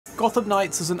Gotham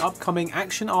Knights is an upcoming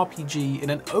action RPG in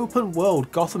an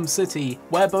open-world Gotham City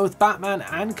where both Batman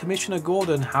and Commissioner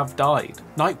Gordon have died.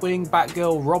 Nightwing,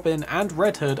 Batgirl, Robin, and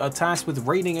Red Hood are tasked with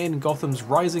reining in Gotham's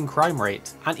rising crime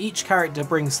rate, and each character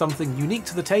brings something unique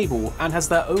to the table and has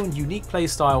their own unique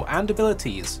playstyle and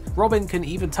abilities. Robin can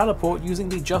even teleport using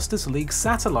the Justice League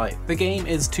satellite. The game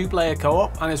is 2-player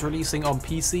co-op and is releasing on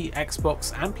PC,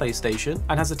 Xbox, and PlayStation,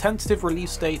 and has a tentative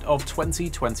release date of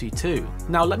 2022.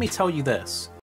 Now let me tell you this.